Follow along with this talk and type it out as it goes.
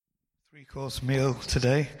Three-course meal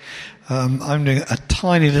today. I'm doing a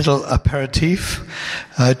tiny little aperitif.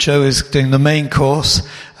 Joe is doing the main course,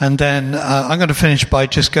 and then I'm going to finish by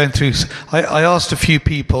just going through. I asked a few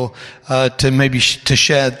people to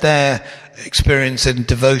share their experience in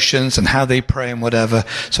devotions and how they pray and whatever.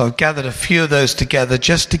 So I've gathered a few of those together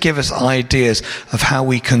just to give us ideas of how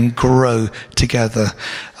we can grow together.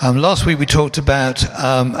 Last week we talked about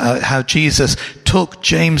how Jesus took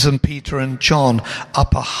James and Peter and John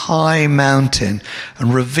up a high mountain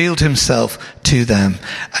and revealed himself to them.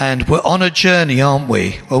 And we're on a journey, aren't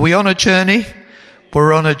we? Are we on a journey?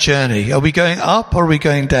 We're on a journey. Are we going up or are we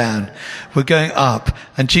going down? We're going up.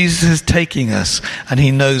 And Jesus is taking us, and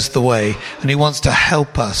he knows the way, and he wants to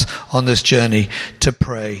help us on this journey to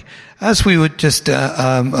pray. As we were just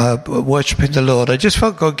worshiping the Lord, I just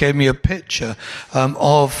felt God gave me a picture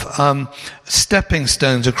of stepping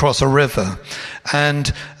stones across a river.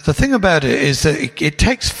 And the thing about it is that it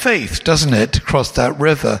takes faith, doesn't it, to cross that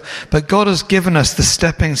river? But God has given us the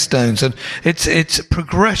stepping stones, and it's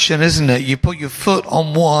progression, isn't it? You put your foot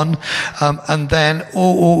on one, and then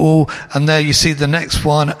and there you see the next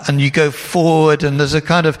one, and you go forward, and there's a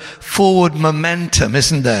kind of forward momentum,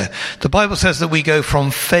 isn't there? The Bible says that we go from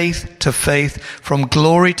faith to faith, from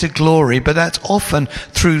glory to glory, but that's often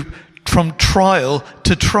from trial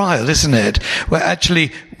to trial, isn't it? Where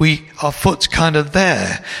actually our foot's kind of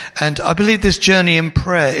there. And I believe this journey in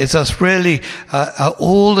prayer is us really,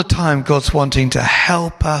 all the time God's wanting to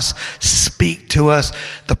help us, speak to us,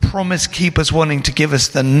 the promise keeper's wanting to give us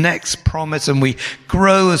the next promise, and we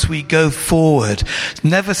grow as we go forward.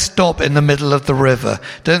 Never stop in the middle of the river.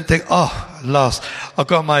 Don't think, last, I've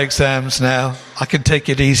got my exams now, I can take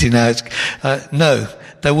it easy now. No.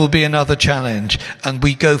 There will be another challenge, and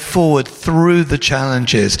we go forward through the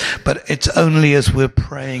challenges, but it's only as we're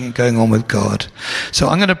praying and going on with God. So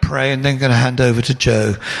I'm going to pray and then going to hand over to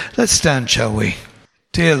Joe. Let's stand, shall we?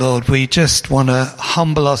 Dear Lord, we just want to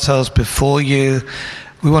humble ourselves before you.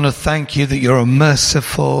 We want to thank you that you're a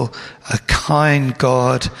merciful, a kind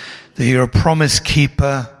God, that you're a promise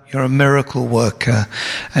keeper, you're a miracle worker,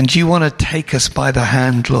 and you want to take us by the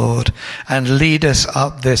hand, Lord, and lead us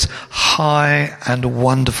up this high and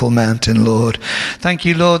wonderful mountain, Lord. Thank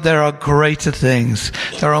you, Lord, there are greater things.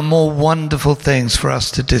 There are more wonderful things for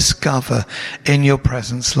us to discover in your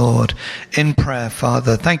presence, Lord, in prayer,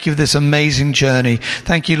 Father. Thank you for this amazing journey.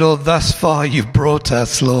 Thank you, Lord, thus far you've brought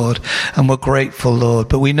us, Lord, and we're grateful, Lord,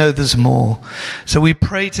 but we know there's more. So we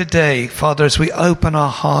pray today, Father, as we open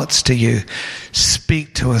our hearts to you,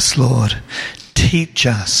 speak to us, Lord. Teach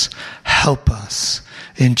us. Help us.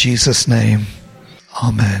 In Jesus' name.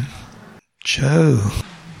 Amen. Joe.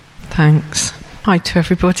 Thanks. Hi to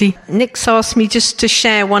everybody. Nick's asked me just to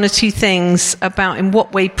share one or two things about in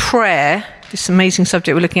what way prayer, this amazing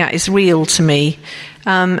subject we're looking at, is real to me.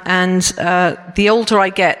 And the older I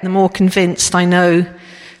get, the more convinced I know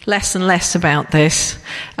less and less about this,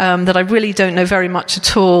 that I really don't know very much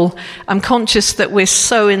at all. I'm conscious that we're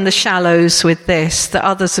so in the shallows with this, that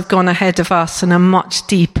others have gone ahead of us and are much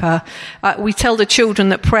deeper. We tell the children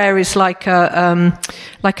that prayer is like a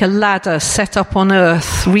ladder set up on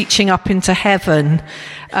earth, reaching up into heaven,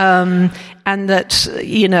 and that,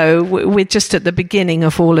 we're just at the beginning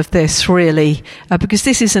of all of this, really, because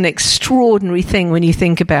this is an extraordinary thing when you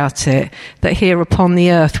think about it, that here upon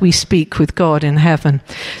the earth we speak with God in heaven.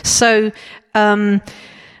 So I'm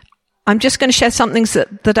just going to share some things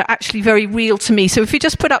that are actually very real to me. So if you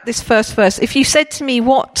just put up this first verse, if you said to me,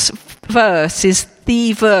 what verse is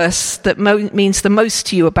the verse that means the most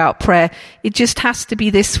to you about prayer, it just has to be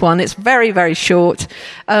this one. It's very, very short.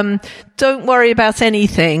 Don't worry about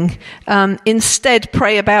anything. Instead,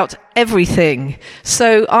 pray about everything.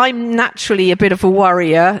 So I'm naturally a bit of a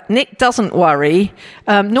worrier. Nick doesn't worry,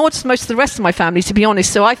 nor does most of the rest of my family, to be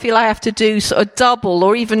honest. So I feel I have to do sort of double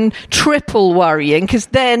or even triple worrying because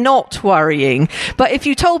they're not worrying. But if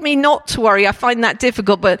you told me not to worry, I find that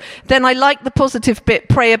difficult. But then I like the positive bit,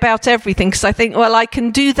 pray about everything, because I think, well, I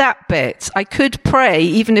can do that bit. I could pray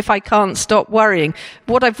even if I can't stop worrying.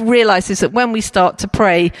 What I've realized is that when we start to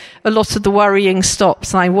pray, a lot of the worrying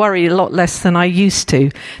stops, and I worry a lot less than I used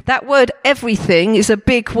to. That word everything is a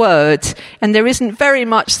big word, and there isn't very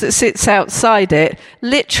much that sits outside it.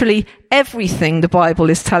 Literally everything the Bible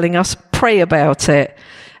is telling us, pray about it.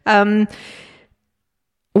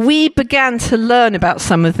 we began to learn about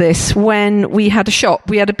some of this when we had a shop.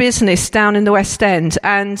 We had a business down in the West End,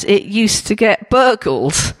 and it used to get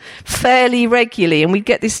burgled fairly regularly, and we'd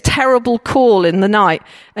get this terrible call in the night,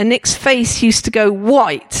 and Nick's face used to go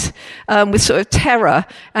white with sort of terror,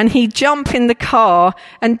 and he'd jump in the car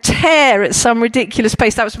and tear at some ridiculous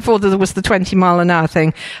pace. That was before there was the 20-mile-an-hour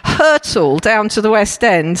thing. Hurtle down to the West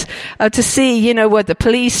End to see, were the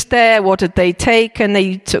police there, what did they take, and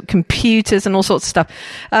they took computers and all sorts of stuff.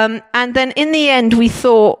 And then in the end, we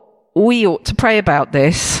thought we ought to pray about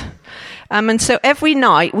this. And so every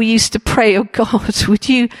night we used to pray, oh God, would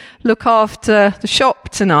you look after the shop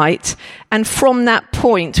tonight? And from that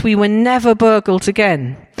point, we were never burgled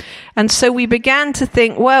again. And so we began to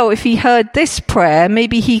think, well, if he heard this prayer,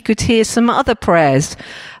 maybe he could hear some other prayers.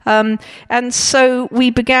 And so we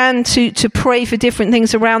began to pray for different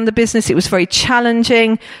things around the business. It was very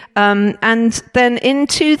challenging. And then in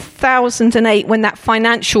 2008, when that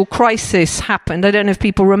financial crisis happened, I don't know if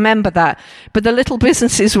people remember that, but the little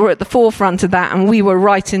businesses were at the forefront of that, and we were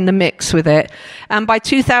right in the mix with it. And by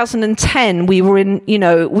 2010, we were in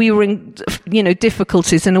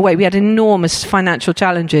difficulties in a way. We had enormous financial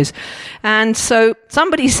challenges. And so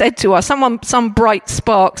somebody said to us, some bright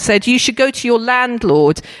spark said, you should go to your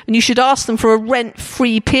landlord and you should ask them for a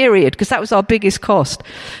rent-free period, because that was our biggest cost.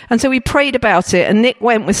 And so we prayed about it, and Nick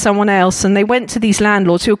went with someone else, and they went to these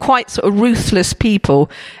landlords who were quite sort of ruthless people,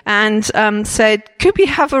 and said, could we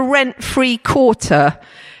have a rent-free quarter?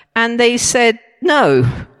 And they said, no,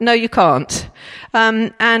 you can't.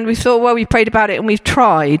 And we thought, well, we prayed about it and we've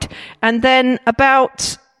tried. And then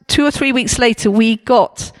about 2 or 3 weeks later, we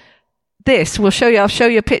got this. I'll show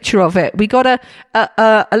you a picture of it. We got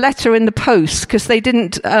a letter in the post, because they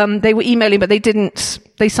were emailing, but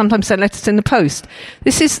they sometimes send letters in the post.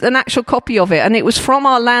 This is an actual copy of it, and it was from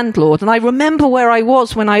our landlord. And I remember where I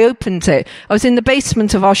was when I opened it. I was in the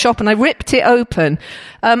basement of our shop, and I ripped it open,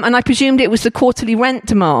 and I presumed it was the quarterly rent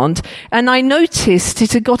demand, and I noticed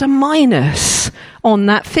it had got a minus on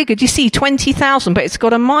that figure. Do you see 20,000, but it's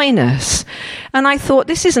got a minus. And I thought,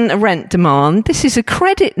 this isn't a rent demand, this is a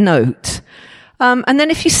credit note. And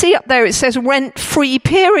then if you see up there, it says rent-free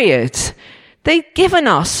period. They'd given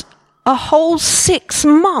us a whole 6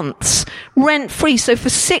 months rent-free. So for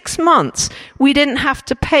 6 months, we didn't have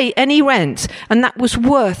to pay any rent, and that was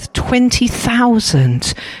worth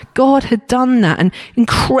 20,000. God had done that, and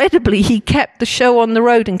incredibly, he kept the show on the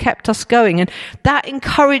road and kept us going, and that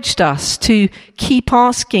encouraged us to keep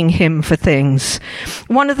asking him for things.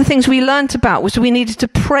 One of the things we learned about was we needed to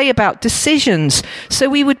pray about decisions. So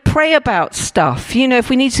we would pray about stuff. If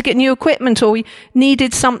we needed to get new equipment or we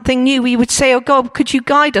needed something new, we would say, oh God, could you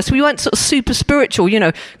guide us? We weren't sort of super spiritual,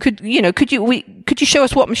 could you show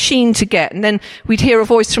us what machine to get? And then we'd hear a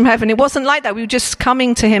voice from heaven. It wasn't like that. We were just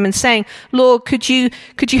coming to him and saying, Lord, could you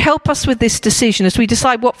help us with this decision as we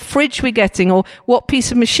decide what fridge we're getting or what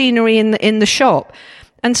piece of machinery in the shop?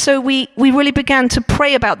 And so we really began to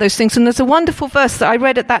pray about those things. And there's a wonderful verse that I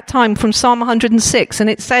read at that time from Psalm 106, and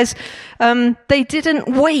it says, they didn't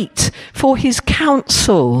wait for his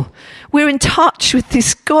counsel. We're in touch with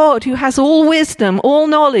this God who has all wisdom, all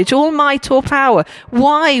knowledge, all might, all power.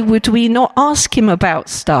 Why would we not ask him about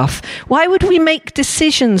stuff? Why would we make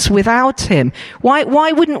decisions without him?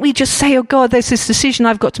 Why wouldn't we just say, oh God, there's this decision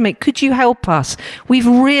I've got to make. Could you help us? We've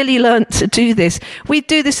really learnt to do this. We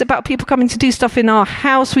do this about people coming to do stuff in our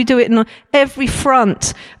house. We do it on every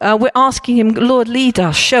front. We're asking him, Lord, lead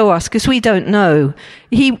us, show us, because we don't know.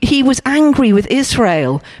 He was angry with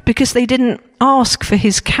Israel because they didn't ask for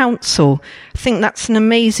his counsel. I think that's an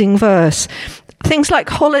amazing verse. Things like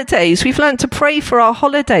holidays. We've learned to pray for our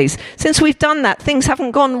holidays. Since we've done that, things haven't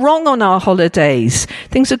gone wrong on our holidays.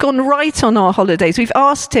 Things have gone right on our holidays. We've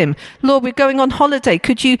asked him, Lord, we're going on holiday.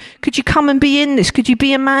 Could you come and be in this? Could you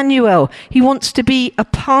be Emmanuel? He wants to be a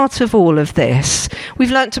part of all of this. We've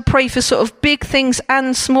learned to pray for sort of big things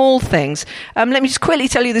and small things. Let me just quickly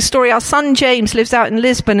tell you the story. Our son James lives out in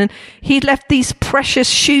Lisbon, and he'd left these precious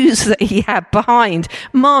shoes that he had behind.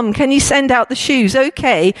 Mum, can you send out the shoes?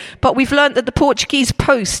 Okay. But we've learned that the Portuguese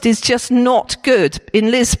post is just not good in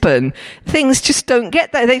Lisbon. Things just don't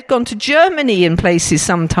get there. They've gone to Germany in places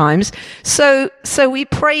sometimes. So we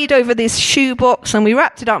prayed over this shoe box, and we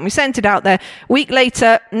wrapped it up and we sent it out there. A week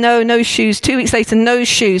later, no shoes. 2 weeks later, no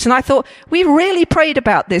shoes. And I thought, we really prayed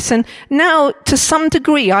about this, and now to some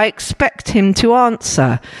degree I expect him to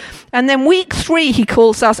answer. And then week 3, he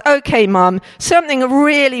calls us, okay, Mum, something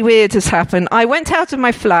really weird has happened. I went out of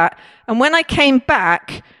my flat, and when I came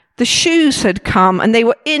back, the shoes had come and they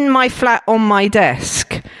were in my flat on my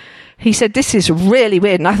desk. He said, this is really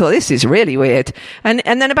weird. And I thought, this is really weird. And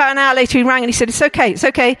then about an hour later he rang and he said, it's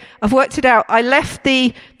okay. I've worked it out. I left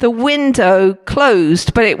the window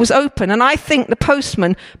closed, but it was open. And I think the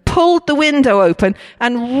postman pulled the window open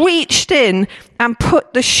and reached in and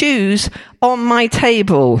put the shoes on my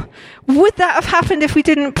table. Would that have happened if we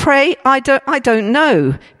didn't pray? I don't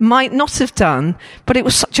know. Might not have done. But it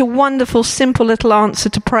was such a wonderful, simple little answer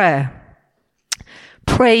to prayer.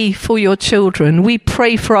 Pray for your children. We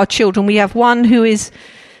pray for our children. We have one who is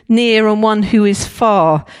near and one who is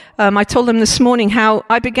far. I told them this morning how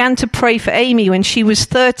I began to pray for Amy when she was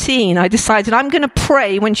 13. I decided I'm going to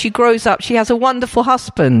pray when she grows up. She has a wonderful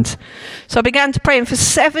husband. So I began to pray, and for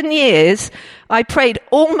 7 years, I prayed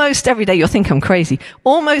almost every day. You'll think I'm crazy.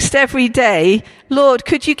 Almost every day, Lord,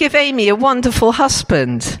 could you give Amy a wonderful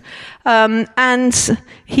husband? And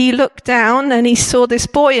he looked down and he saw this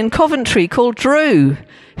boy in Coventry called Drew,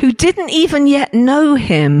 who didn't even yet know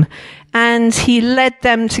him. And he led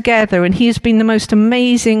them together, and he has been the most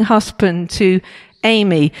amazing husband to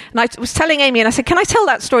Amy. And I was telling Amy, and I said, can I tell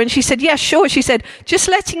that story? And she said, yeah, sure. She said, just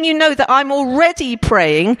letting you know that I'm already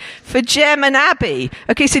praying for Jem and Abby.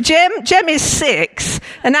 Okay, so Jem is 6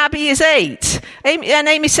 and Abby is 8.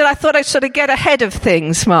 Amy said, I thought I'd sort of get ahead of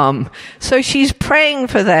things, Mum. So she's praying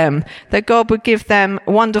for them, that God would give them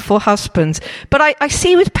wonderful husbands. But I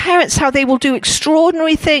see with parents how they will do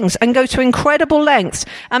extraordinary things and go to incredible lengths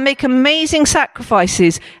and make amazing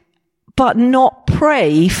sacrifices, but not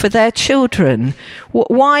pray for their children.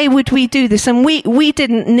 Why would we do this? And we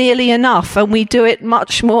didn't nearly enough, and we do it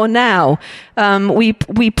much more now.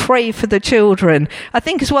 We pray for the children. I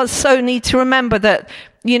think as well, so need to remember that,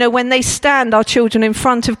 you know, when they stand, our children, in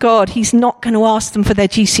front of God, he's not going to ask them for their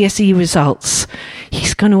GCSE results.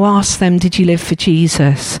 He's going to ask them, did you live for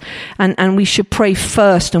Jesus? And we should pray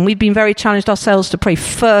first. And we've been very challenged ourselves to pray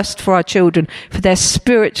first for our children, for their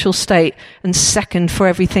spiritual state, and second for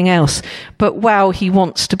everything else. But wow, he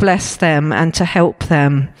wants to bless them and to help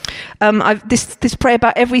them. This prayer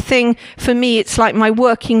about everything, for me, it's like my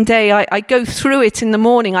working day. I go through it in the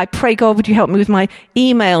morning. I pray, God, would you help me with my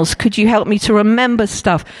emails? Could you help me to remember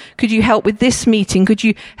stuff? Could you help with this meeting? Could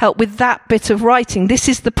you help with that bit of writing? This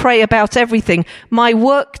is the pray about everything. My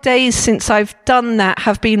work days since I've done that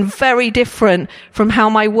have been very different from how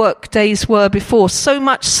my work days were before. So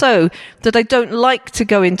much so that I don't like to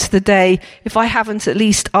go into the day if I haven't at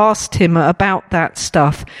least asked him about that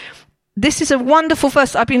stuff. This is a wonderful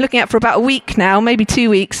verse I've been looking at for about a week now, maybe 2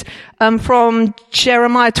 weeks, from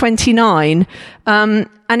Jeremiah 29. And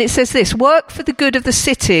it says this: work for the good of the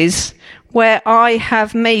cities where I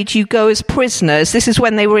have made you go as prisoners. This is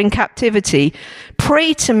when they were in captivity.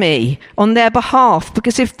 Pray to me on their behalf,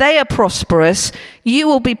 because if they are prosperous, you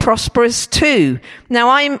will be prosperous too. Now,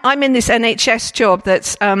 I'm in this NHS job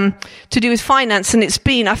that's to do with finance, and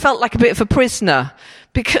I felt like a bit of a prisoner,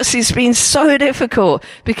 because it's been so difficult,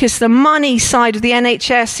 because the money side of the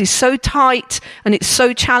NHS is so tight and it's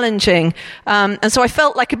so challenging. And so I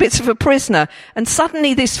felt like a bit of a prisoner. And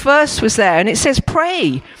suddenly this verse was there, and it says,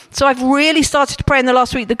 pray. So I've really started to pray in the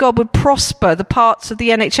last week that God would prosper the parts of the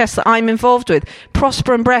NHS that I'm involved with,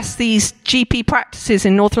 prosper and bless these GP practices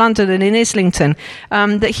in North London and in Islington,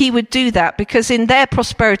 that he would do that, because in their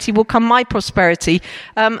prosperity will come my prosperity.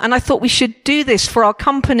 And I thought we should do this for our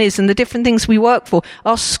companies and the different things we work for,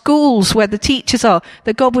 our schools where the teachers are,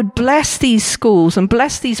 that God would bless these schools and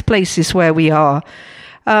bless these places where we are.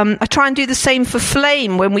 I try and do the same for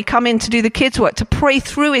Flame when we come in to do the kids' work, to pray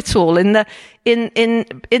through it all in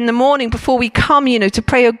the morning before we come, to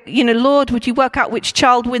pray, Lord, would you work out which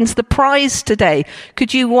child wins the prize today?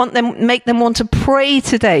 Could you make them want to pray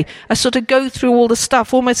today? I sort of go through all the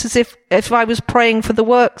stuff almost as if I was praying for the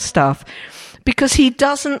work stuff, because he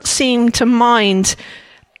doesn't seem to mind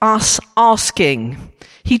us asking.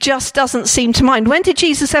 He just doesn't seem to mind. When did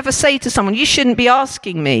Jesus ever say to someone, you shouldn't be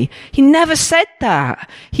asking me? He never said that.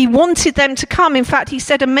 He wanted them to come. In fact, he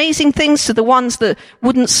said amazing things to the ones that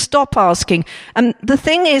wouldn't stop asking. And the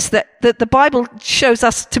thing is that the Bible shows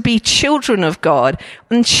us to be children of God,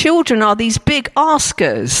 and children are these big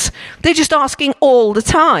askers. They're just asking all the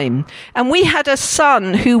time. And we had a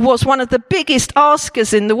son who was one of the biggest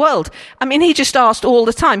askers in the world. I mean, he just asked all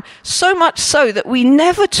the time. So much so that we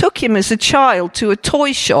never took him as a child to a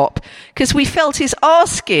toy shop, because we felt his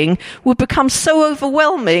asking would become so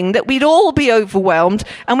overwhelming that we'd all be overwhelmed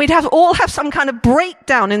and we'd all have some kind of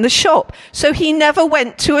breakdown in the shop. So he never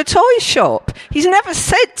went to a toy shop. He's never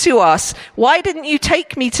said to us, why didn't you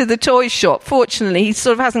take me to the toy shop? Fortunately, he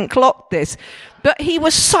sort of hasn't clocked this. But he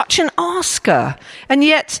was such an asker. And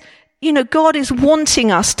yet, God is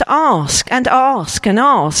wanting us to ask and ask and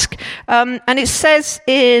ask. And it says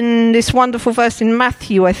in this wonderful verse in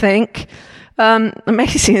Matthew, I think,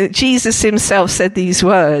 amazing that Jesus himself said these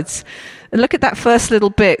words. And look at that first little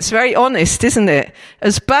bit. It's very honest, isn't it?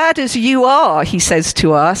 As bad as you are, he says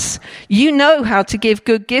to us, you know how to give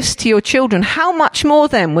good gifts to your children. How much more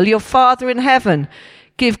then will your Father in heaven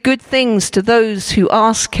give good things to those who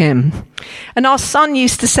ask him? And our son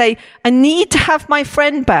used to say, I need to have my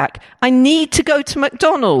friend back. I need to go to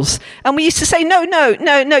McDonald's. And we used to say, no,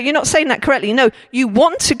 you're not saying that correctly. No, you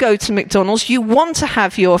want to go to McDonald's. You want to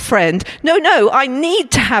have your friend. No, I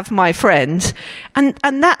need to have my friend. And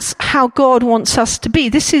that's how God wants us to be.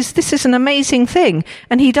 This is an amazing thing.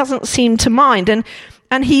 And he doesn't seem to mind.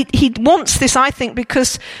 And he wants this, I think,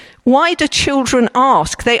 because why do children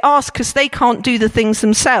ask? They ask because they can't do the things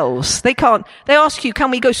themselves. They ask you,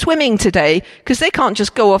 can we go swimming today? Because they can't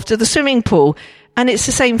just go off to the swimming pool. And it's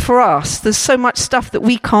the same for us. There's so much stuff that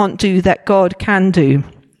we can't do that God can do.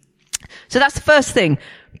 So that's the first thing.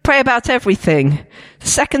 Pray about everything. The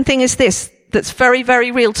second thing is this, that's very,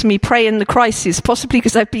 very real to me. Pray in the crisis, possibly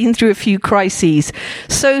because I've been through a few crises.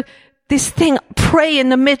 So this thing, pray in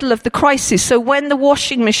the middle of the crisis. So when the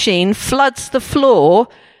washing machine floods the floor,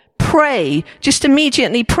 pray. Just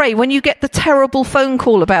immediately pray. When you get the terrible phone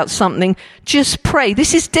call about something, just pray.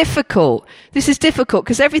 This is difficult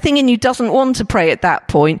because everything in you doesn't want to pray at that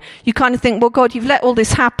point. You kind of think, well, God, you've let all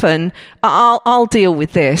this happen. I'll deal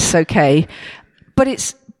with this. Okay.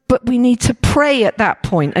 But we need to pray at that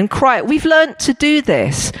point and cry. We've learnt to do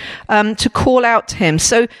this, to call out to him.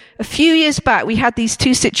 So a few years back, we had these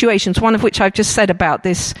two situations, one of which I've just said about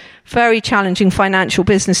this very challenging financial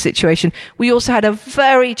business situation. We also had a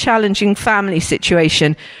very challenging family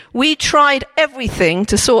situation. We tried everything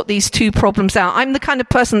to sort these two problems out. I'm the kind of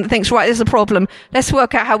person that thinks, right, there's a problem. Let's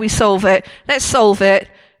work out how we solve it. Let's solve it.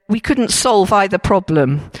 We couldn't solve either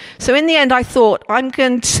problem. So in the end, I thought, I'm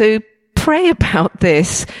going to pray about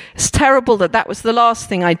this. It's terrible that was the last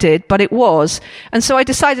thing I did, but it was. And so I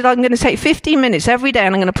decided I'm going to take 15 minutes every day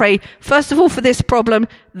and I'm going to pray, first of all, for this problem,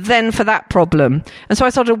 then for that problem. And so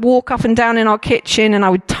I started to walk up and down in our kitchen and I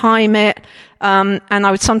would time it. And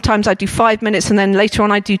I'd do 5 minutes and then later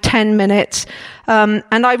on I'd do 10 minutes. And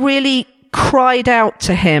I really cried out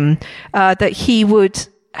to him, that he would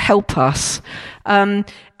help us.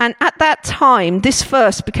 And at that time, this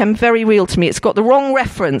verse became very real to me. It's got the wrong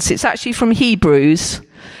reference. It's actually from Hebrews.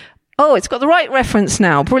 Oh, it's got the right reference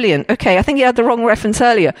now. Brilliant. Okay, I think you had the wrong reference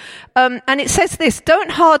earlier. And it says this, don't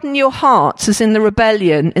harden your hearts as in the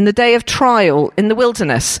rebellion, in the day of trial, in the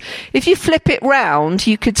wilderness. If you flip it round,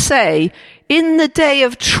 you could say, in the day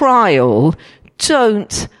of trial,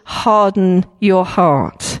 don't harden your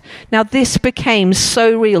heart. Now, this became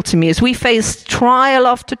so real to me. As we faced trial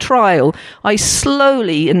after trial, I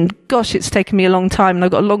slowly, and gosh, it's taken me a long time, and I've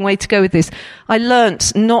got a long way to go with this, I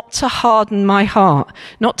learnt not to harden my heart,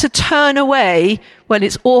 not to turn away when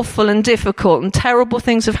it's awful and difficult and terrible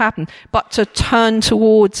things have happened, but to turn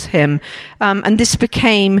towards him. And this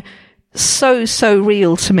became so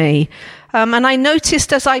real to me. And I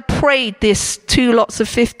noticed as I prayed this 2 lots of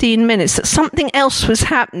 15 minutes that something else was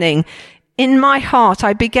happening in my heart.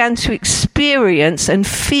 I began to experience and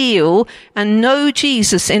feel and know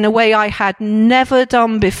Jesus in a way I had never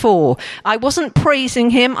done before. I wasn't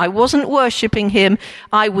praising him. I wasn't worshiping him.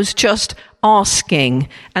 I was just asking.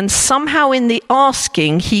 And somehow in the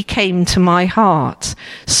asking, he came to my heart.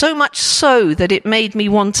 So much so that it made me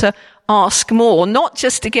want to ask more, not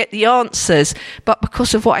just to get the answers, but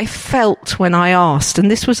because of what I felt when I asked.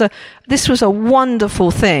 And this was a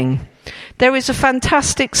wonderful thing. There is a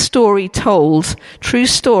fantastic story told, true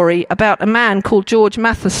story, about a man called George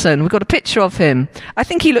Matheson. We've got a picture of him. I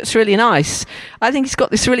think he looks really nice. I think he's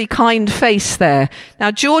got this really kind face there.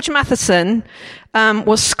 Now, George Matheson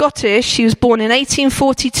was Scottish. He was born in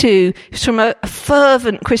 1842. He was from a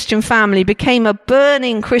fervent Christian family, became a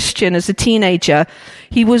burning Christian as a teenager.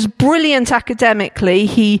 He was brilliant academically.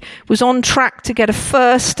 He was on track to get a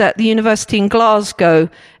first at the university in Glasgow,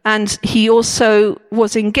 and he also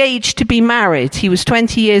was engaged to be married. He was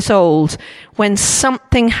 20 years old when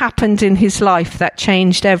something happened in his life that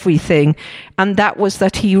changed everything, and that was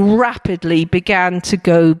that he rapidly began to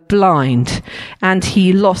go blind, and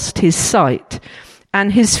he lost his sight.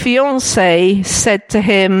 And his fiancée said to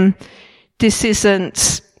him, this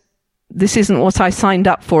isn't what I signed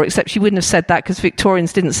up for, except she wouldn't have said that because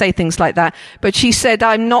Victorians didn't say things like that. But she said,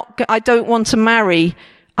 I don't want to marry.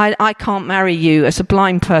 I can't marry you as a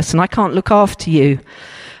blind person. I can't look after you.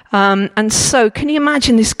 And so can you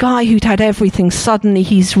imagine this guy who'd had everything, suddenly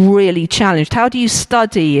he's really challenged. How do you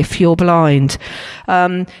study if you're blind?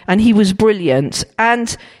 And he was brilliant.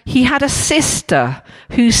 And he had a sister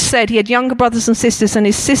who said, he had younger brothers and sisters, and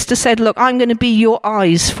his sister said, look, I'm going to be your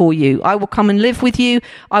eyes for you. I will come and live with you.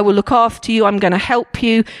 I will look after you. I'm going to help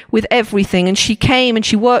you with everything. And she came and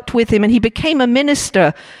she worked with him, and he became a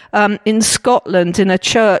minister in Scotland in a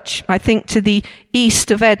church, I think to the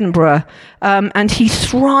east of Edinburgh. And he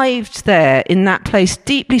thrived there in that place,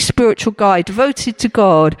 deeply spiritual guy, devoted to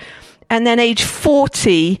God. And then age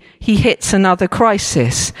 40, he hits another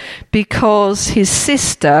crisis because his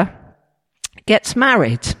sister gets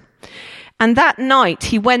married. And that night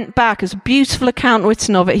he went back, there's a beautiful account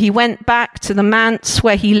written of it, he went back to the manse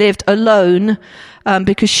where he lived alone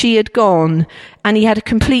because she had gone, and he had a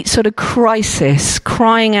complete sort of crisis,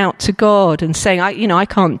 crying out to God and saying, I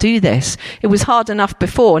can't do this. It was hard enough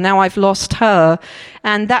before, now I've lost her.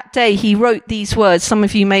 And that day he wrote these words, some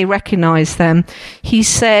of you may recognize them. He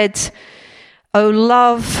said, O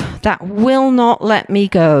love that will not let me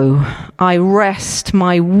go, I rest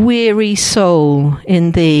my weary soul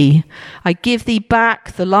in thee. I give thee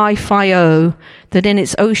back the life I owe, that in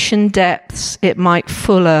its ocean depths it might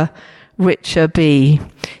fuller, richer be.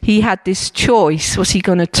 He had this choice. Was he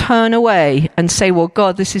going to turn away and say, well,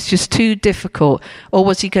 God, this is just too difficult? Or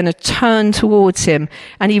was he going to turn towards him?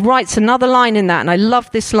 And he writes another line in that, and I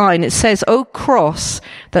love this line. It says, O cross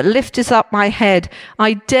that lifteth up my head,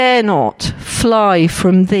 I dare not fly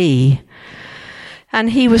from thee. And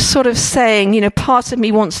he was sort of saying, part of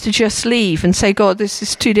me wants to just leave and say, God, this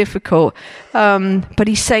is too difficult. But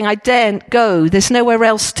he's saying, I daren't go. There's nowhere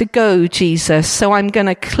else to go, Jesus. So I'm going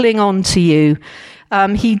to cling on to you.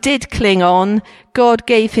 He did cling on. God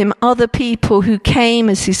gave him other people who came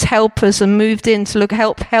as his helpers and moved in to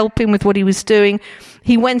help him with what he was doing.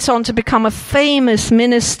 He went on to become a famous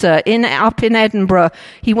minister up in Edinburgh.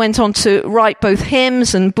 He went on to write both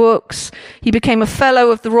hymns and books. He became a fellow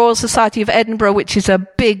of the Royal Society of Edinburgh, which is a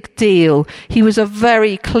big deal. He was a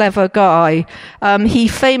very clever guy. He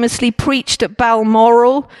famously preached at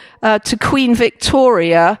Balmoral to Queen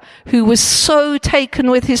Victoria, who was so taken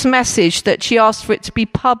with his message that she asked for it to be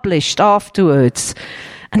published afterwards.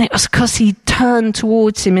 And it was because he turned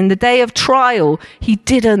towards him. In the day of trial, he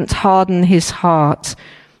didn't harden his heart.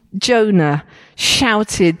 Jonah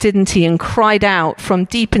shouted, didn't he, and cried out from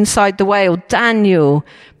deep inside the whale. Daniel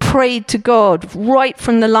prayed to God right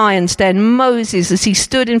from the lion's den. Moses, as he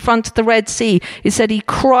stood in front of the Red Sea, it said he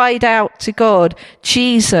cried out to God.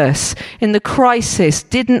 Jesus, in the crisis,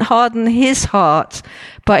 didn't harden his heart,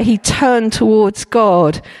 but he turned towards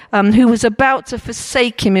God, who was about to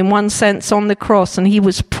forsake him in one sense on the cross, and he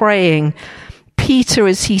was praying. Peter,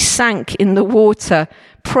 as he sank in the water,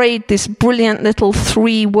 prayed this brilliant little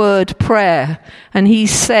 3-word prayer, and he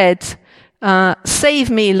said, save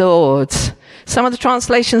me, Lord. Some of the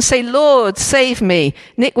translations say, Lord, save me.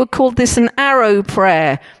 Nick would call this an arrow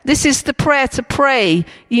prayer. This is the prayer to pray,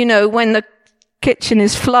 when the kitchen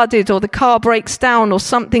is flooded or the car breaks down or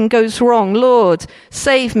something goes wrong. Lord,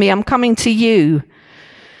 save me. I'm coming to you.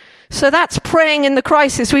 So that's praying in the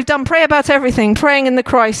crisis. We've done pray about everything, praying in the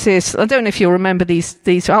crisis. I don't know if you'll remember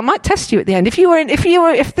these. I might test you at the end.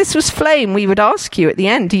 If this was Flame, we would ask you at the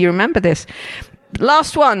end, do you remember this?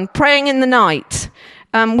 Last one, praying in the night.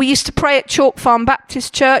 We used to pray at Chalk Farm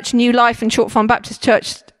Baptist Church, New Life and Chalk Farm Baptist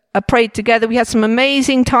Church prayed together. We had some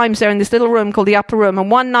amazing times there in this little room called the Upper Room.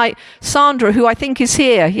 And one night, Sandra, who I think is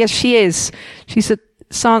here, yes, she is. She's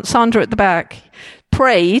Sandra at the back,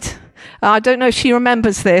 prayed. I don't know if she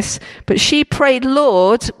remembers this, but she prayed,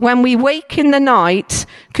 Lord, when we wake in the night,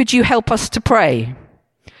 could you help us to pray?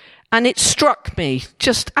 And it struck me,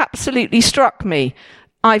 just absolutely struck me.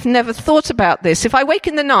 I've never thought about this. If I wake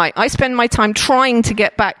in the night, I spend my time trying to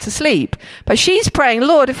get back to sleep. But she's praying,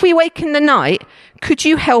 Lord, if we wake in the night, could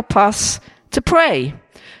you help us to pray?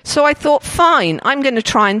 So I thought, fine, I'm going to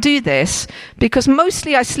try and do this, because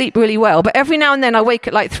mostly I sleep really well, but every now and then I wake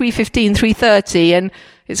at like 3:15, 3:30, and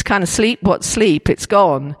it's kind of sleep, what's sleep? It's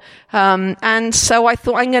gone. And so I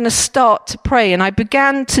thought, I'm going to start to pray. And I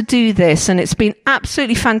began to do this, and it's been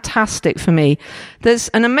absolutely fantastic for me. There's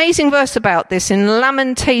an amazing verse about this in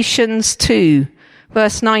Lamentations 2,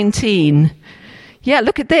 verse 19. Yeah,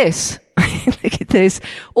 look at this. Look at this.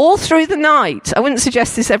 All through the night. I wouldn't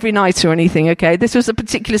suggest this every night or anything, okay? This was a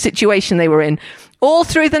particular situation they were in. All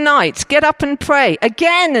through the night, get up and pray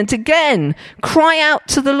again and again. Cry out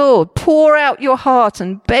to the Lord. Pour out your heart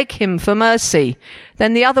and beg him for mercy.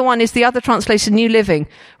 Then the other one is the other translation, New Living.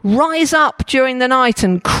 Rise up during the night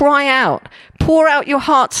and cry out. Pour out your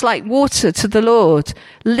hearts like water to the Lord.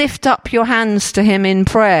 Lift up your hands to him in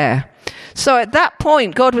prayer. So at that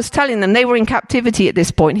point, God was telling them, they were in captivity at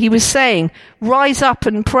this point. He was saying, rise up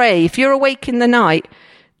and pray. If you're awake in the night,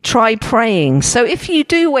 try praying. So if you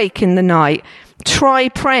do wake in the night, try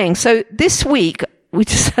praying. So this week, we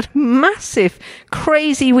just had a massive,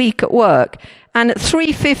 crazy week at work. And at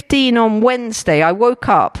 3:15 on Wednesday, I woke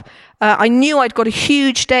up. I knew I'd got a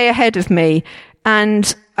huge day ahead of me.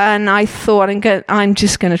 And I thought, I'm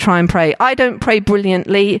just going to try and pray. I don't pray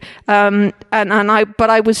brilliantly, but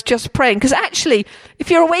I was just praying. Because actually, if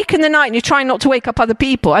you're awake in the night and you're trying not to wake up other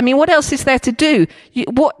people, I mean, what else is there to do?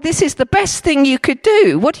 This is the best thing you could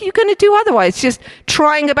do. What are you going to do otherwise? Just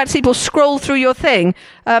trying about to sleep or scroll through your thing.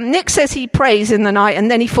 Nick says he prays in the night and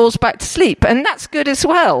then he falls back to sleep, and that's good as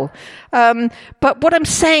well. But what I'm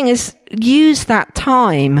saying is, use that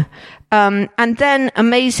time. And then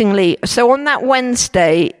amazingly, so on that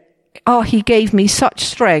Wednesday, he gave me such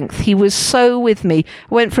strength. He was so with me.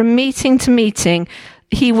 I went from meeting to meeting.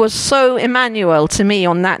 He was so Emmanuel to me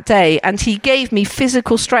on that day, and he gave me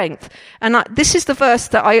physical strength. And this is the verse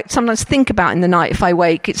that I sometimes think about in the night if I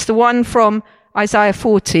wake. It's the one from Isaiah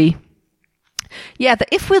 40. Yeah, that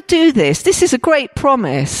if we'll do this is a great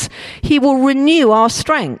promise. He will renew our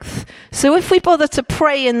strength. So if we bother to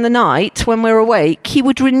pray in the night when we're awake, he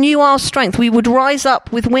would renew our strength. We would rise up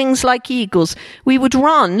with wings like eagles. We would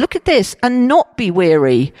run, look at this, and not be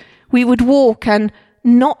weary. We would walk and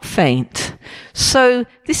not faint. So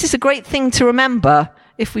this is a great thing to remember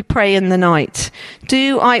if we pray in the night.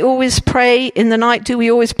 Do I always pray in the night? Do we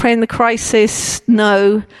always pray in the crisis?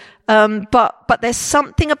 No. But there's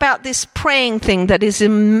something about this praying thing that is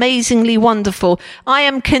amazingly wonderful. I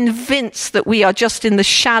am convinced that we are just in the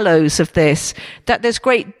shallows of this, that there's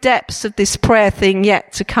great depths of this prayer thing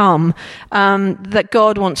yet to come, that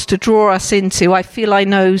God wants to draw us into. I feel I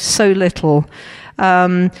know so little.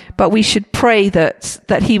 But we should pray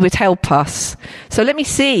that he would help us. So let me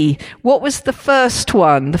see. What was the first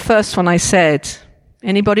one? The first one I said.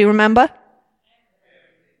 Anybody remember?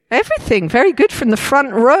 Everything. Very good from the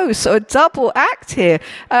front row. So a double act here.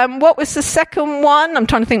 What was the second one? I'm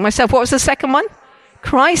trying to think myself. What was the second one?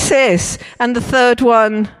 Crisis. And the third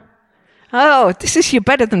one? Oh, you're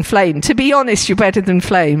better than flame. To be honest, you're better than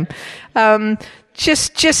flame.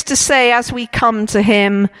 Just to say, as we come to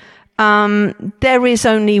him, there is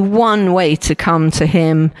only one way to come to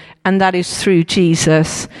him, and that is through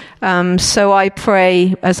Jesus. So I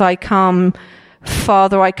pray as I come,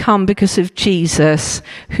 Father, I come because of Jesus,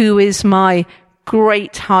 who is my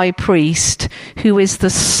great high priest, who is the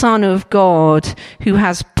Son of God, who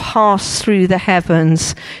has passed through the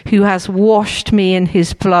heavens, who has washed me in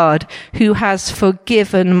his blood, who has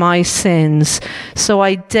forgiven my sins. So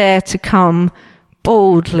I dare to come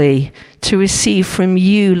boldly to receive from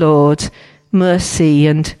you, Lord, mercy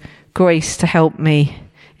and grace to help me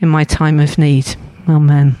in my time of need.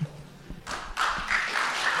 Amen.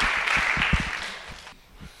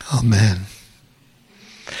 Amen.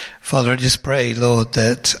 Father, I just pray, Lord,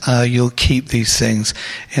 that you'll keep these things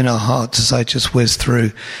in our hearts as I just whiz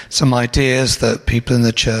through some ideas that people in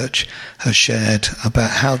the church have shared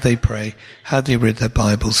about how they pray, how they read their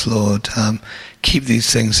Bibles, Lord. Keep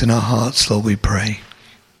these things in our hearts, Lord, we pray.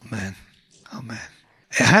 Amen. Amen.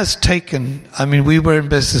 It has taken, we were in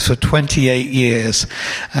business for 28 years,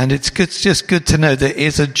 and it's just good to know there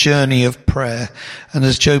is a journey of prayer. And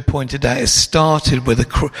as Joe pointed out, it started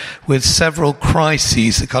with several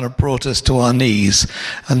crises that kind of brought us to our knees,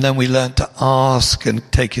 and then we learned to ask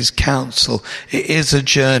and take his counsel. It is a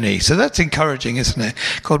journey. So that's encouraging, isn't it?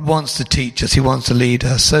 God wants to teach us. He wants to lead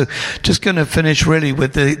us. So just going to finish really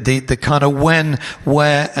with the kind of when,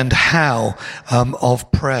 where, and how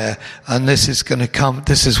of prayer. And this is going to come.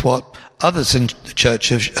 This is what others in the church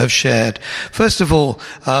have shared. First of all,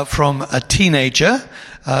 from a teenager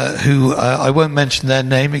who I won't mention their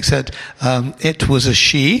name, except it was a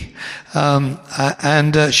she,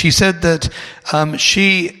 and she said that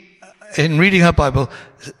she, in reading her Bible,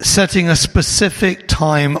 setting a specific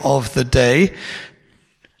time of the day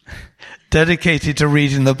dedicated to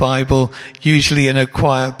reading the Bible, usually in a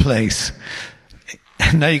quiet place.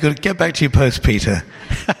 Now you've got to get back to your post, Peter.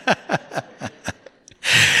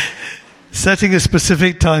 Setting a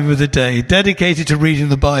specific time of the day dedicated to reading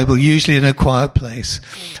the Bible, usually in a quiet place.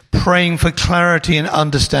 Praying for clarity and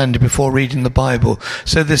understanding before reading the Bible.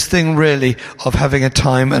 So this thing really of having a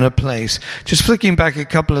time and a place. Just flicking back a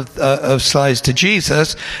couple of slides to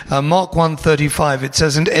Jesus, Mark 1:35, it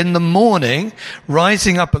says, "And in the morning,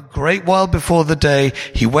 rising up a great while before the day,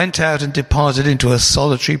 he went out and departed into a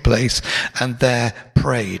solitary place and there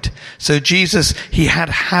prayed." So Jesus, he had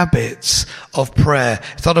habits of prayer.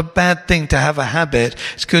 It's not a bad thing to have a habit.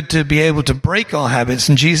 It's good to be able to break our habits,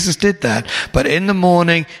 and Jesus did that. But in the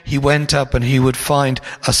morning, he went up and he would find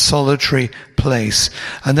a solitary place.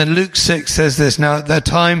 And then Luke 6 says this, now at that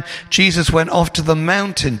time Jesus went off to the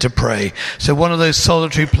mountain to pray. So one of those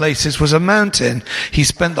solitary places was a mountain. He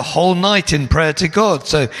spent the whole night in prayer to God,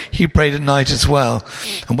 so he prayed at night as well.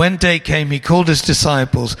 And when day came, he called his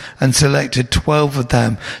disciples and selected 12 of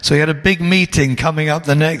them. So he had a big meeting coming up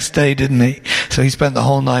the next day, didn't he? So he spent the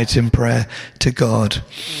whole night in prayer to God.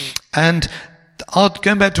 And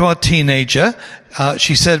going back to our teenager,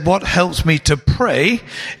 she said, what helps me to pray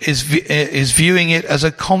is viewing it as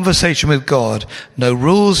a conversation with God. No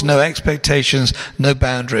rules, no expectations, no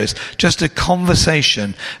boundaries. Just a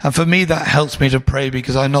conversation. And for me, that helps me to pray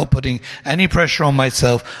because I'm not putting any pressure on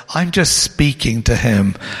myself. I'm just speaking to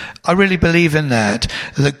him. I really believe in that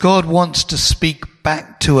God wants to speak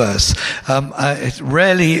back to us.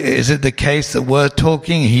 Rarely is it the case that we're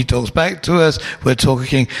talking, he talks back to us, we're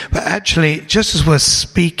talking, but actually, just as we're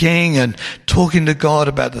speaking and talking to God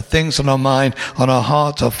about the things on our mind, on our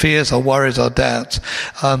hearts, our fears, our worries, our doubts,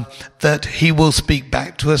 that he will speak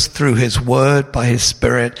back to us through his word, by his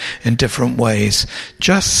spirit, in different ways.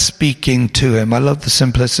 Just speaking to him. I love the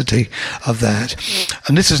simplicity of that.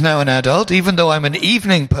 And this is now an adult, even though I'm an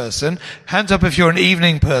evening person. Hands up if you're an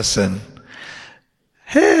evening person.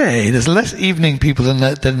 Hey, there's less evening people than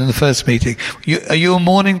in the first meeting. Are you a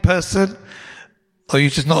morning person? Or are you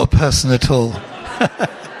just not a person at all?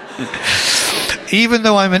 Even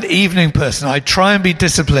though I'm an evening person, I try and be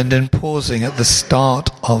disciplined in pausing at the start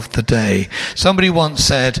of the day. Somebody once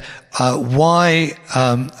said, why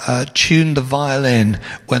tune the violin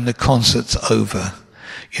when the concert's over?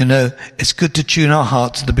 You know, it's good to tune our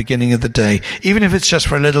hearts at the beginning of the day, even if it's just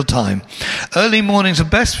for a little time. Early mornings are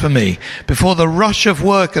best for me, before the rush of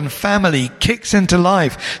work and family kicks into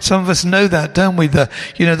life. Some of us know that, don't we? The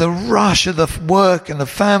rush of the work and the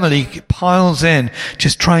family piles in.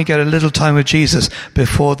 Just try and get a little time with Jesus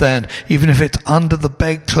before then, even if it's under the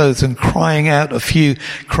bedclothes and crying out a few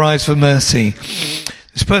cries for mercy.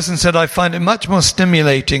 This person said, I find it much more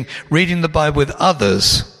stimulating reading the Bible with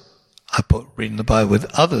others. I put reading the Bible with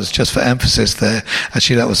others just for emphasis there.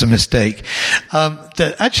 Actually, that was a mistake.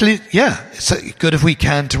 It's good if we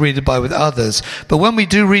can to read the Bible with others. But when we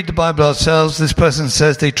do read the Bible ourselves, this person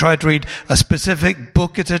says they try to read a specific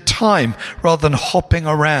book at a time rather than hopping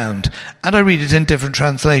around. And I read it in different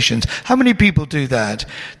translations. How many people do that?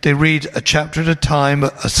 They read a chapter at a time,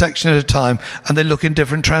 a section at a time, and they look in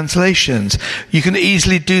different translations. You can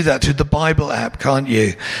easily do that through the Bible app, can't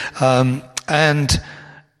you? And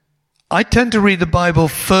I tend to read the Bible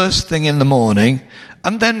first thing in the morning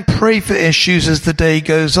and then pray for issues as the day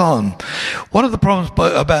goes on. One of the problems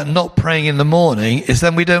about not praying in the morning is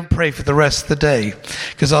then we don't pray for the rest of the day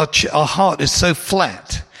because our heart is so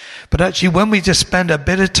flat. But actually, when we just spend a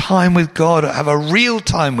bit of time with God, or have a real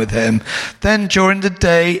time with him, then during the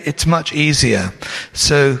day, it's much easier.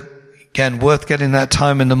 So, again, worth getting that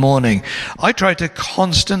time in the morning. I try to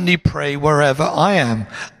constantly pray wherever I am.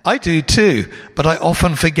 I do too, but I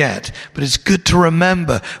often forget. But it's good to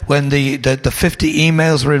remember when the 50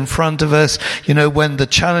 emails are in front of us, when the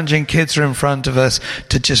challenging kids are in front of us,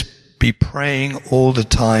 to just be praying all the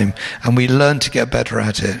time. And we learn to get better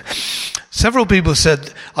at it. Several people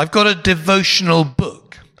said, I've got a devotional book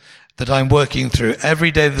that I'm working through. Every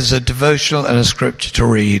day there's a devotional and a scripture to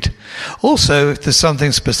read. Also, if there's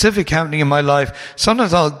something specific happening in my life,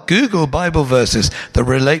 sometimes I'll Google Bible verses that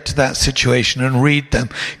relate to that situation and read them.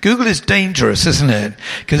 Google is dangerous, isn't it?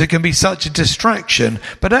 Because it can be such a distraction,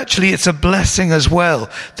 but actually it's a blessing as well.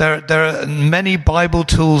 There are many Bible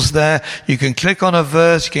tools there. You can click on a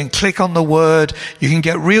verse, you can click on the word, you can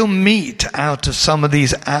get real meat out of some of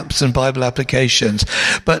these apps and Bible applications.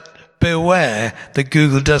 But beware that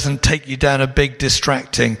Google doesn't take you down a big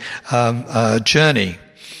distracting journey.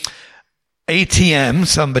 ATM,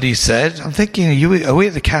 somebody said. I'm thinking, are we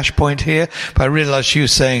at the cash point here? But I realized she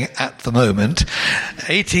was saying at the moment.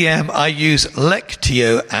 ATM, I use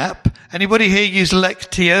Lectio app. Anybody here use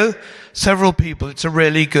Lectio? Several people. It's a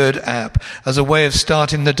really good app as a way of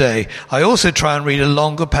starting the day. I also try and read a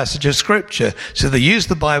longer passage of scripture. So they use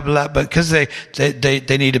the Bible app, but because they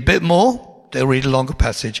need a bit more, they'll read a longer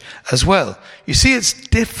passage as well. You see, it's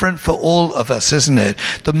different for all of us, isn't it?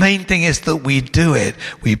 The main thing is that we do it.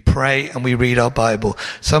 We pray and we read our Bible.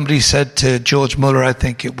 Somebody said to George Muller, I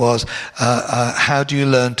think it was, how do you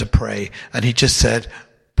learn to pray? And he just said,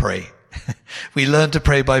 pray. We learn to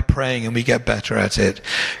pray by praying and we get better at it.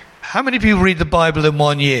 How many people read the Bible in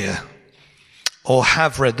 1 year? Or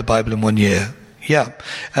have read the Bible in 1 year? Yeah.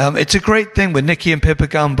 It's a great thing with Nicky and Pippa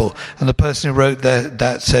Gumble. And the person who wrote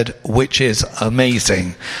that said, which is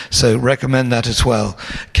amazing. So recommend that as well.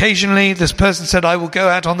 Occasionally, this person said, I will go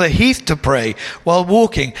out on the heath to pray while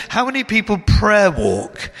walking. How many people prayer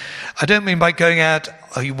walk? I don't mean by going out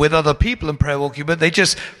with other people and prayer walking, but they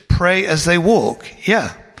just pray as they walk.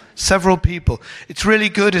 Yeah. Several people. It's really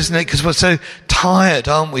good, isn't it? Because we're so tired,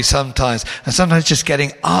 aren't we, sometimes? And sometimes just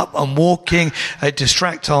getting up and walking, it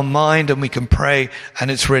distracts our mind and we can pray,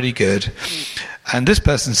 and it's really good. And this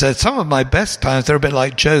person said, some of my best times, they're a bit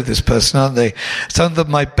like Joe, this person, aren't they? Some of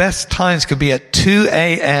my best times could be at 2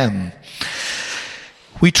 a.m.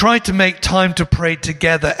 We try to make time to pray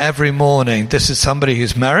together every morning. This is somebody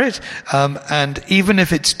who's married, and even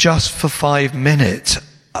if it's just for 5 minutes,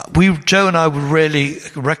 Joe and I would really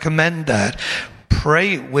recommend that.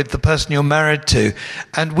 Pray with the person you're married to.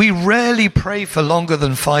 And we rarely pray for longer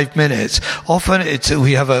than 5 minutes. Often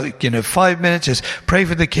we have 5 minutes, just pray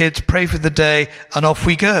for the kids, pray for the day, and off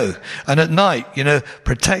we go. And at night,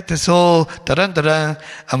 protect us all, da-dun-da-dun,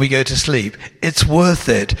 and we go to sleep. It's worth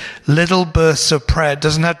it. Little bursts of prayer. It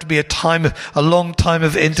doesn't have to be a long time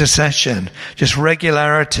of intercession. Just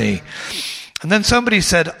regularity. And then somebody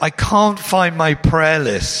said, I can't find my prayer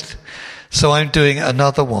list, so I'm doing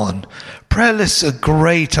another one. Prayer lists are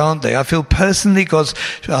great, aren't they? I feel personally God's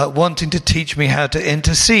wanting to teach me how to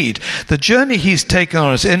intercede. The journey he's taken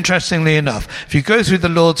on us, interestingly enough, if you go through the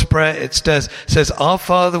Lord's Prayer, it says, Our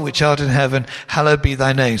Father which art in heaven, hallowed be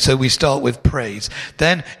thy name. So we start with praise.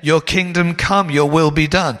 Then, your kingdom come, your will be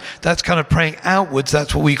done. That's kind of praying outwards.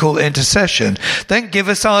 That's what we call intercession. Then give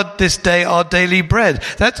us this day our daily bread.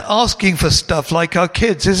 That's asking for stuff like our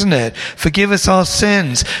kids, isn't it? Forgive us our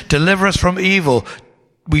sins. Deliver us from evil.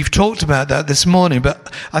 We've talked about that this morning,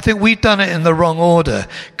 but I think we've done it in the wrong order.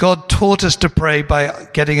 God taught us to pray by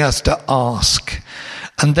getting us to ask.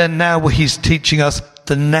 And then now he's teaching us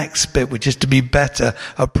the next bit, which is to be better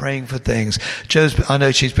at praying for things. I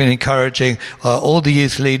know she's been encouraging all the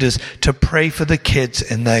youth leaders to pray for the kids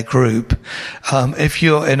in their group. If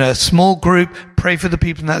you're in a small group, pray for the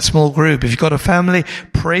people in that small group. If you've got a family,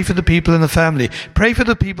 pray for the people in the family. Pray for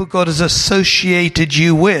the people God has associated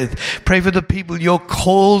you with. Pray for the people you're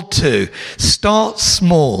called to. Start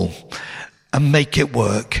small and make it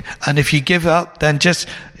work. And if you give up, then just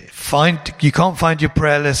you can't find your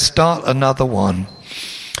prayer list, start another one.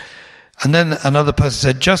 And then another person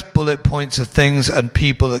said, just bullet points of things and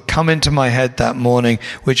people that come into my head that morning,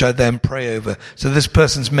 which I then pray over. So this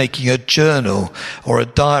person's making a journal or a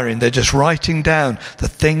diary, and they're just writing down the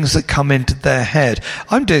things that come into their head.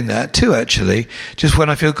 I'm doing that too, actually. Just when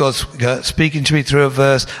I feel God's speaking to me through a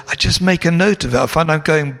verse, I just make a note of it. I find I'm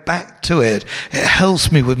going back to it. It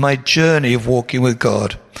helps me with my journey of walking with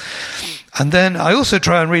God. And then I also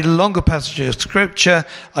try and read a longer passage of scripture.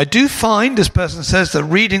 I do find, this person says, that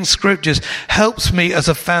reading scriptures helps me as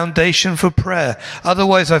a foundation for prayer.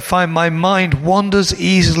 Otherwise, I find my mind wanders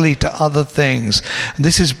easily to other things. And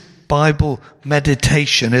this is Bible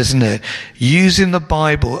meditation, isn't it? Using the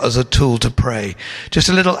Bible as a tool to pray. Just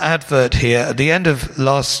a little advert here. At the end of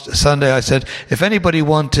last Sunday, I said, if anybody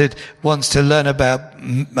wants to learn about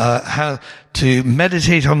how to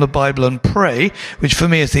meditate on the Bible and pray, which for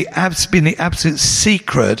me has been the absolute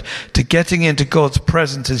secret to getting into God's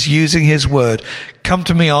presence, is using His Word. Come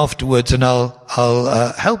to me afterwards and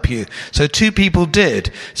I'll help you. So 2 people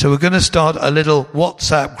did. So we're going to start a little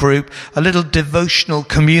WhatsApp group, a little devotional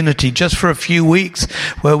community just for a few weeks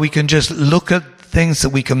where we can just look at things that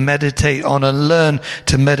we can meditate on and learn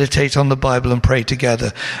to meditate on the Bible and pray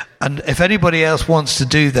together. And if anybody else wants to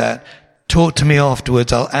do that, talk to me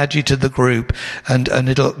afterwards. I'll add you to the group, and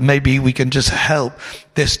maybe we can just help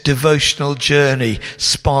this devotional journey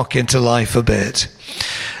spark into life a bit.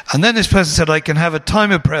 And then this person said, I can have a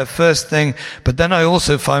time of prayer first thing, but then I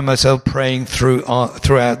also find myself praying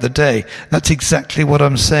throughout the day. That's exactly what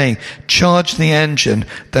I'm saying. Charge the engine,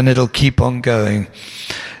 then it'll keep on going.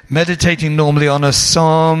 Meditating normally on a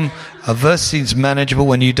psalm, a verse seems manageable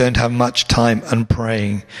when you don't have much time, and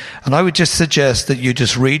praying. And I would just suggest that you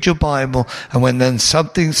just read your Bible, and when then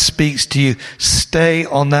something speaks to you, stay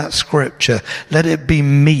on that scripture. Let it be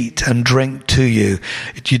meat and drink to you.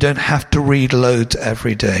 You don't have to read loads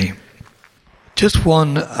every day. Just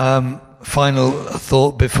one final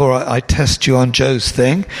thought before I test you on Joe's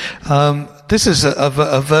thing. This is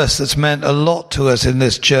a verse that's meant a lot to us in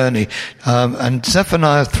this journey, and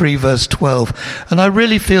Zephaniah 3 verse 12. And I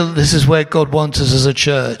really feel that this is where God wants us as a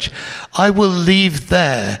church. I will leave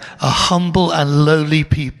there a humble and lowly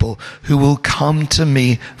people who will come to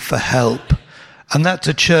me for help. And that's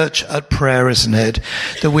a church at prayer, isn't it?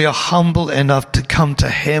 That we are humble enough to come to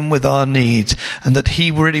him with our needs, and that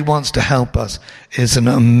he really wants to help us is an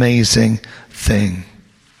amazing thing.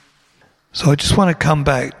 So I just want to come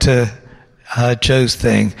back to Joe's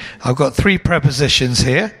thing. I've got 3 prepositions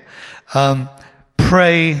here.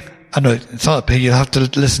 Pray. No, it's not up here. You have to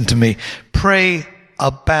listen to me. Pray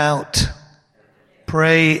about.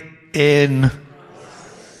 Pray in.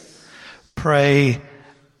 Pray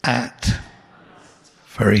at.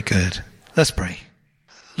 Very good. Let's pray.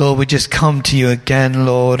 Lord, we just come to you again,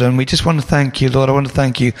 Lord, and we just want to thank you, Lord. I want to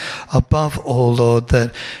thank you above all, Lord,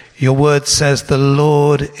 that your word says the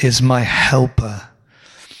Lord is my helper.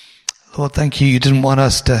 Lord, thank you. You didn't want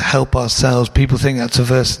us to help ourselves. People think that's a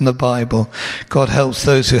verse in the Bible. God helps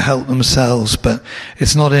those who help themselves, but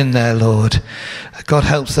it's not in there, Lord. God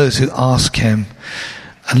helps those who ask him.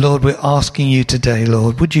 And Lord, we're asking you today,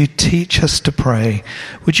 Lord, would you teach us to pray?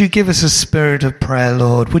 Would you give us a spirit of prayer,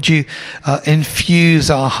 Lord? Would you infuse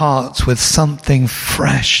our hearts with something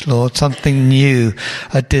fresh, Lord, something new,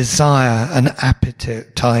 a desire, an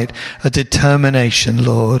appetite, a determination,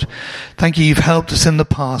 Lord. Thank you, you've helped us in the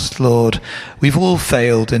past, Lord. We've all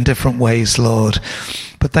failed in different ways, Lord.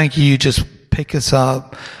 But thank you, you just pick us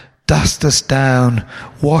up, dust us down,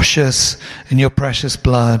 wash us in your precious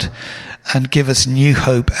blood, and give us new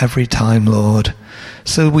hope every time, Lord.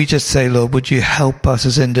 So we just say, Lord, would you help us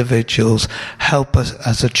as individuals, help us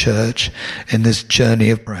as a church in this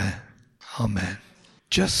journey of prayer. Amen.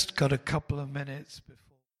 Just got a couple of minutes before